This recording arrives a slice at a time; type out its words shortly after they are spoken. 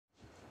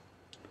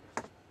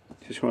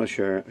Just want to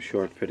share a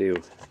short video.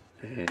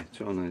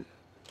 It's on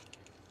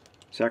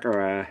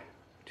Zechariah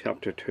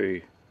chapter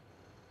 2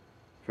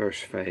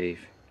 verse 5.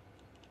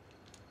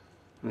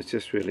 And it's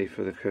just really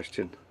for the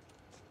Christian.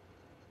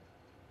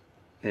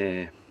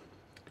 I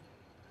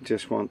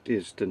just want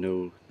you to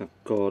know that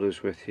God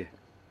is with you,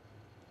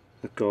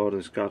 that God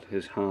has got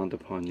his hand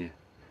upon you,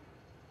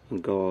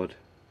 and God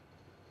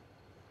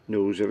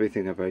knows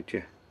everything about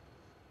you,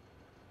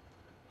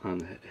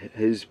 and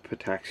his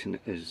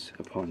protection is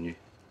upon you.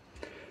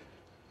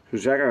 So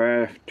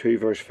Zechariah 2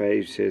 verse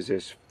 5 says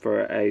this: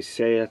 "For I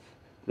saith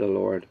the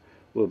Lord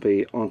will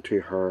be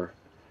unto her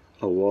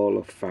a wall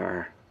of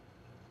fire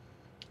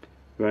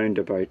round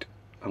about,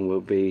 and will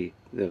be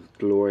the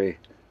glory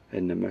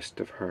in the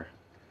midst of her."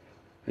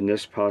 In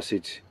this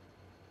passage,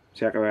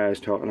 Zechariah is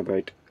talking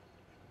about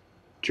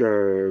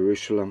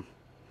Jerusalem,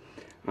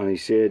 and he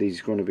said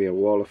he's going to be a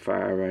wall of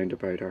fire round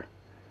about her.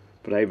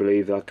 But I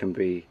believe that can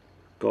be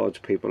God's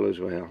people as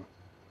well,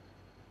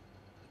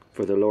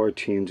 for the Lord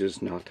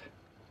changes not.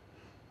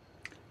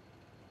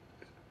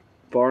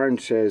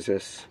 Barnes says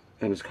this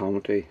in his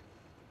commentary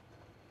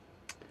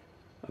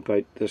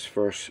about this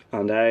verse: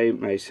 "And I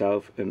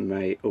myself in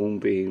my own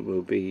being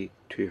will be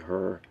to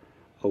her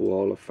a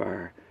wall of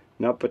fire,"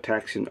 not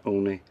protection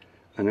only,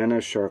 an inner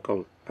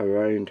circle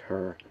around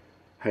her,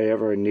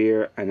 however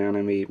near an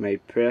enemy may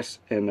press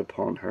in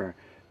upon her,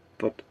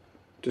 but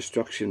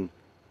destruction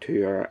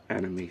to her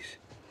enemies.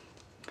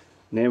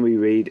 And then we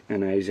read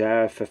in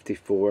Isaiah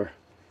 54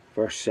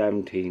 verse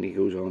 17, he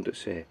goes on to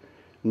say,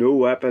 "No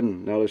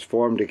weapon that is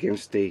formed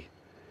against thee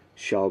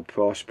shall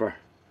prosper,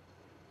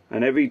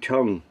 and every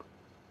tongue,"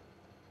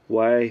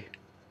 why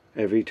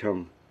every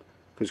tongue?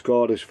 Because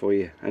God is for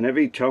you. "And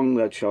every tongue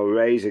that shall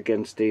rise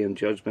against thee in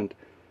judgment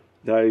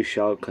thou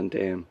shalt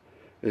condemn."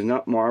 Is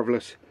not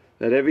marvellous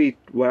that every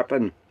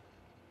weapon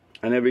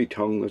and every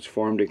tongue that's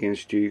formed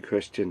against you,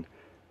 Christian,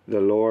 the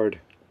Lord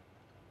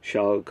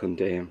shall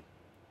condemn?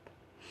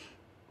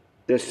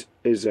 This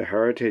is the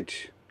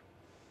heritage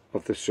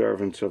of the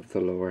servants of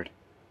the Lord,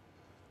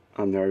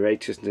 and their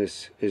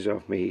righteousness is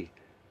of me,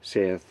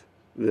 saith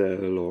the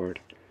Lord.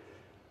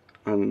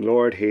 And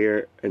Lord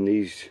here in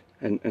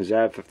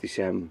Isaiah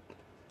 57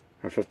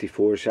 or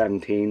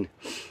 54:17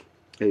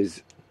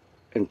 is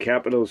in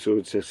capital, so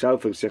it's a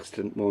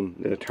self-existent one,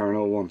 the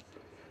eternal one.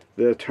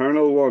 The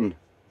eternal one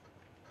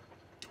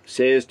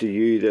says to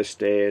you this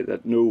day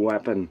that no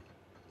weapon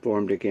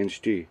formed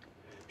against you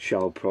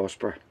shall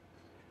prosper.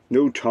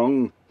 No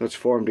tongue that's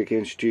formed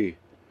against you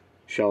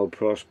shall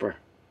prosper,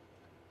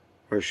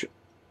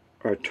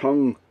 or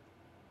tongue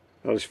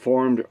that is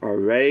formed or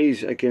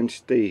rise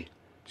against thee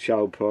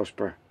shall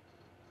prosper.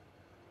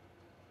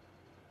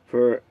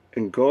 For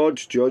in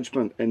God's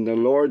judgment, in the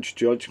Lord's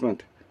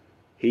judgment,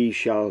 he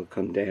shall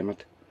condemn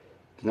it.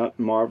 It's not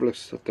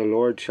marvellous that the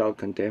Lord shall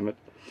condemn it?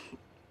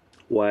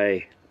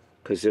 Why?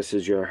 Because this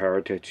is your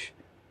heritage.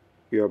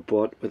 You're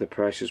bought with the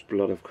precious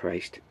blood of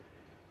Christ.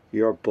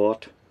 You're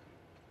bought,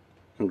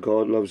 and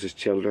God loves his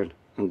children,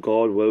 and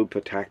God will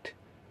protect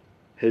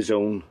his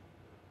own.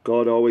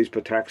 God always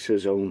protects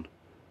his own.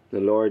 The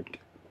Lord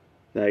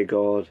thy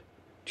God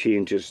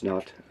changes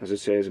not, as it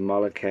says in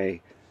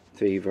Malachi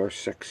 3 verse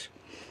 6.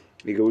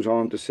 He goes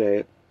on to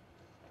say,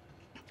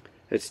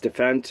 its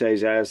defence,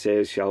 Isaiah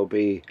says, shall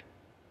be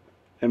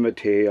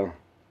immaterial.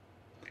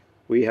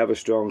 We have a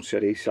strong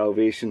city.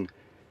 Salvation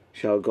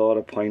shall God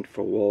appoint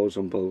for walls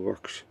and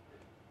bulwarks.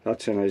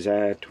 That's in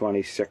Isaiah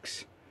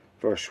 26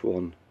 verse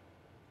 1.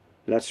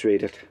 Let's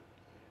read it.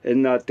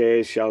 "In that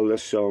day shall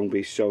this song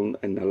be sung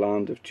in the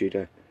land of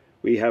Judah.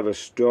 We have a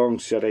strong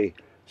city.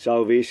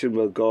 Salvation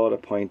will God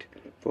appoint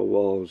for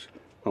walls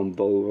and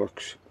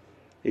bulwarks."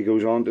 He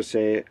goes on to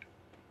say,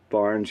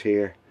 Barnes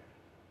here,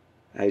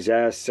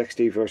 Isaiah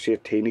 60 verse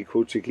 18, he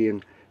quotes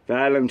again,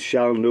 "Violence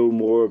shall no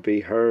more be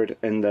heard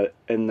in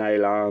thy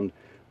land,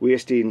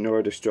 wasting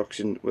nor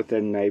destruction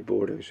within thy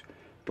borders.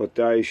 But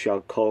thou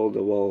shalt call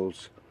the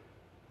walls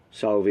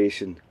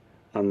salvation,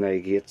 and thy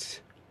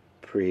gates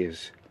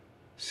praise."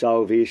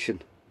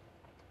 Salvation.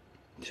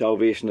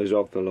 Salvation is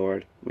of the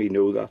Lord. We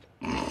know that.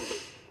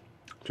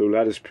 So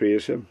let us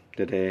praise him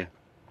today.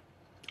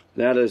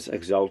 Let us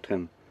exalt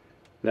him.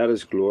 Let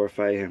us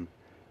glorify him.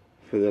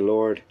 For the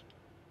Lord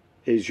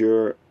is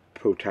your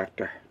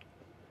protector.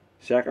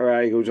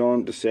 Zechariah goes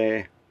on to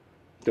say,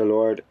 the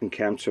Lord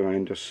encamps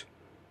around us,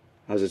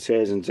 as it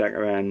says in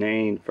Zechariah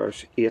 9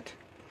 verse 8,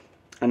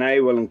 "And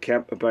I will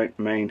encamp about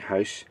mine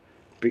house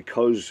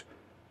because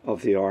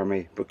of the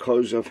army,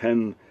 because of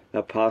him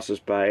that passes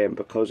by, and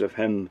because of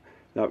him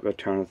that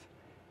returneth.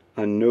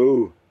 And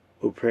no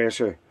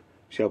oppressor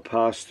shall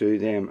pass through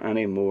them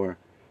any more,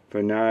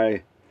 for now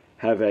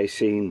have I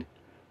seen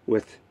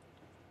with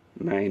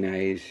mine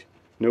eyes."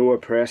 No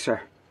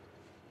oppressor,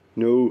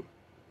 no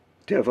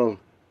devil,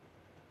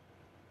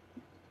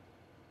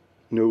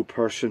 no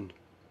person,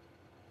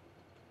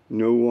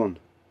 no one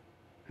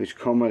who's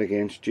coming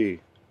against you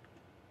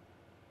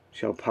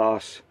shall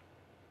pass,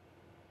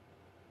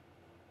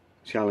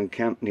 shall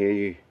encamp near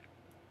you,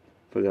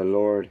 for the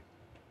Lord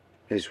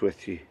is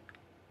with you.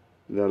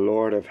 The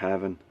Lord of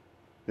heaven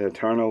the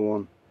eternal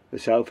one, the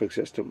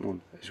self-existent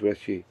one, is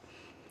with you.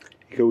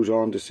 He goes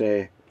on to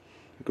say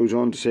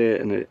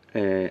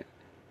in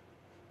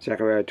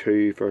Zechariah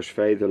 2 verse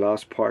 5, the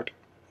last part,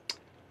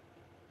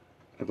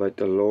 about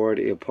the Lord.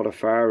 He'll put a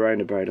fire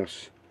round about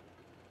us,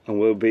 and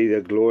will be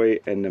the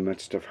glory in the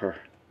midst of her.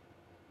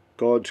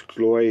 God's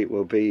glory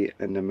will be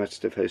in the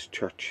midst of his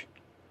church.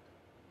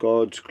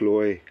 God's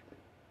glory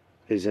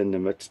is in the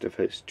midst of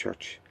his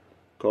church.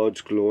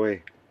 God's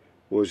glory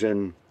was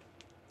in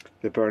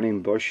the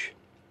burning bush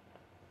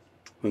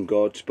when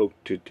God spoke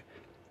to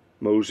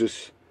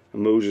Moses,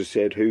 and Moses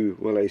said, Who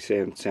will I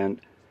say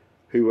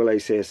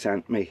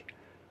sent me?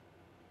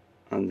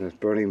 And the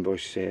burning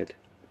bush said,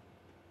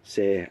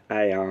 Say,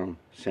 I am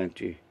sent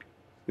you.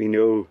 We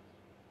know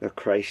that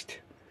Christ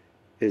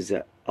is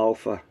the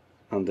Alpha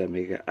and the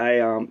Omega. I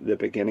am the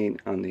beginning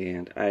and the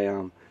end. I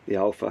am the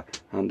Alpha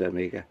and the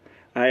Omega.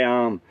 I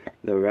am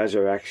the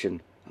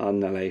resurrection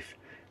and the life.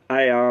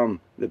 I am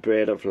the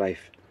bread of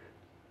life.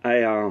 I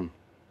am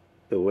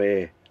the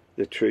way,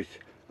 the truth,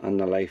 and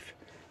the life.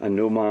 And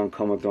no man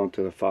cometh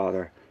unto the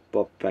Father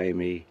but by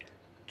me.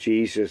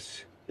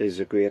 Jesus is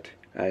the great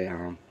I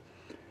am.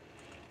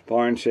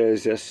 Barnes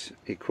says this,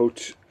 he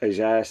quotes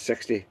Isaiah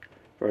 60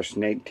 verse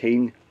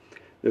 19.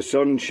 The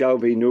sun shall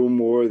be no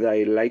more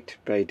thy light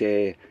by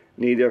day,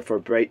 neither for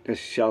brightness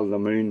shall the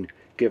moon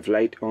give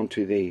light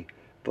unto thee,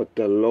 but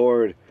the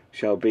Lord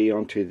shall be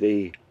unto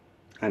thee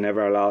an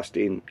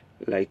everlasting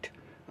light,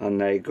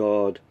 and thy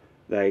God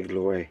thy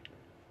glory.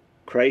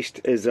 Christ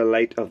is the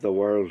light of the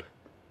world.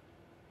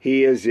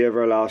 He is the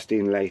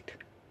everlasting light.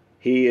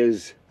 He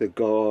is the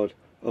God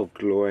of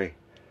glory.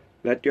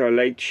 Let your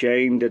light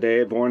shine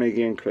today, born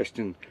again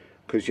Christian,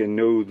 because you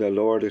know the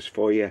Lord is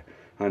for you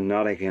and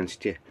not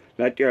against you.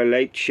 Let your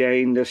light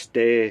shine this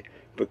day,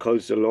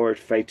 because the Lord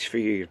fights for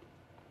you.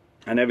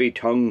 And every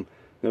tongue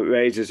that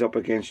rises up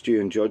against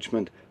you in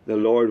judgment, the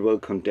Lord will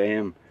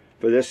condemn.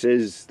 For this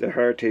is the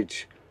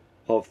heritage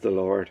of the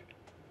Lord.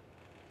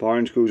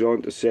 Barnes goes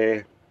on to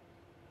say,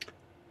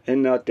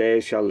 In that day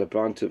shall the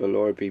branch of the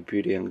Lord be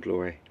beauty and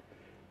glory,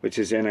 which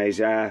is in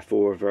Isaiah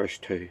 4 verse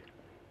 2.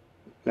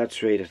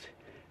 Let's read it.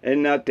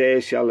 In that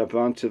day shall the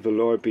branch of the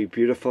Lord be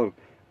beautiful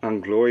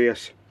and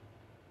glorious,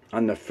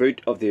 and the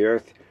fruit of the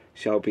earth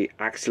shall be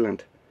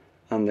excellent,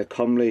 and the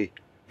comely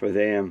for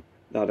them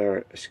that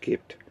are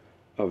escaped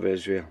of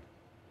Israel.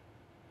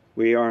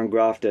 We are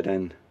engrafted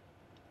in.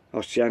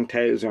 Us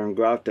Gentiles are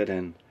engrafted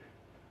in,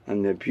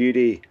 and the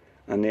beauty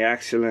and the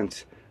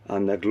excellence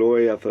and the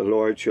glory of the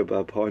Lord shall be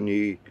upon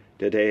you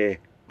today,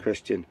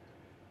 Christian.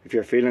 If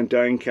you're feeling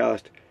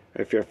downcast,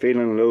 if you're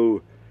feeling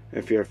low,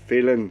 if you're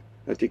feeling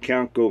that you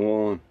can't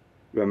go on,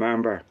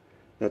 remember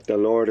that the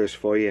Lord is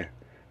for you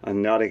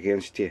and not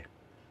against you,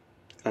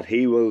 that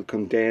he will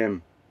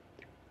condemn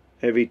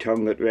every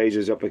tongue that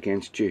rises up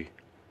against you,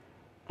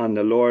 and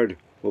the Lord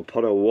will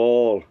put a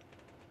wall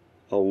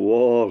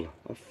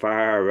of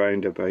fire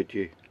round about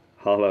you.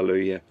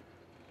 Hallelujah.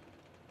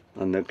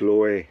 And the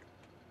glory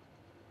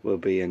will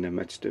be in the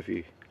midst of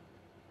you.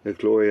 The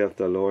glory of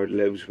the Lord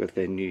lives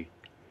within you,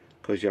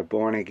 because you're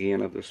born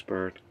again of the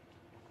Spirit.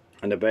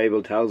 And the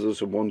Bible tells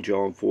us in 1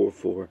 John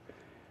 4:4,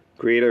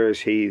 greater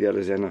is he that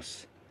is in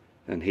us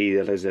than he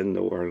that is in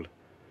the world.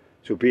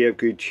 So be of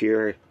good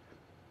cheer.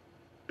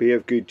 Be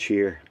of good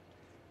cheer.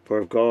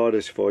 For if God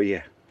is for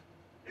you,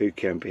 who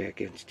can be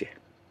against you?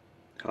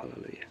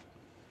 Hallelujah.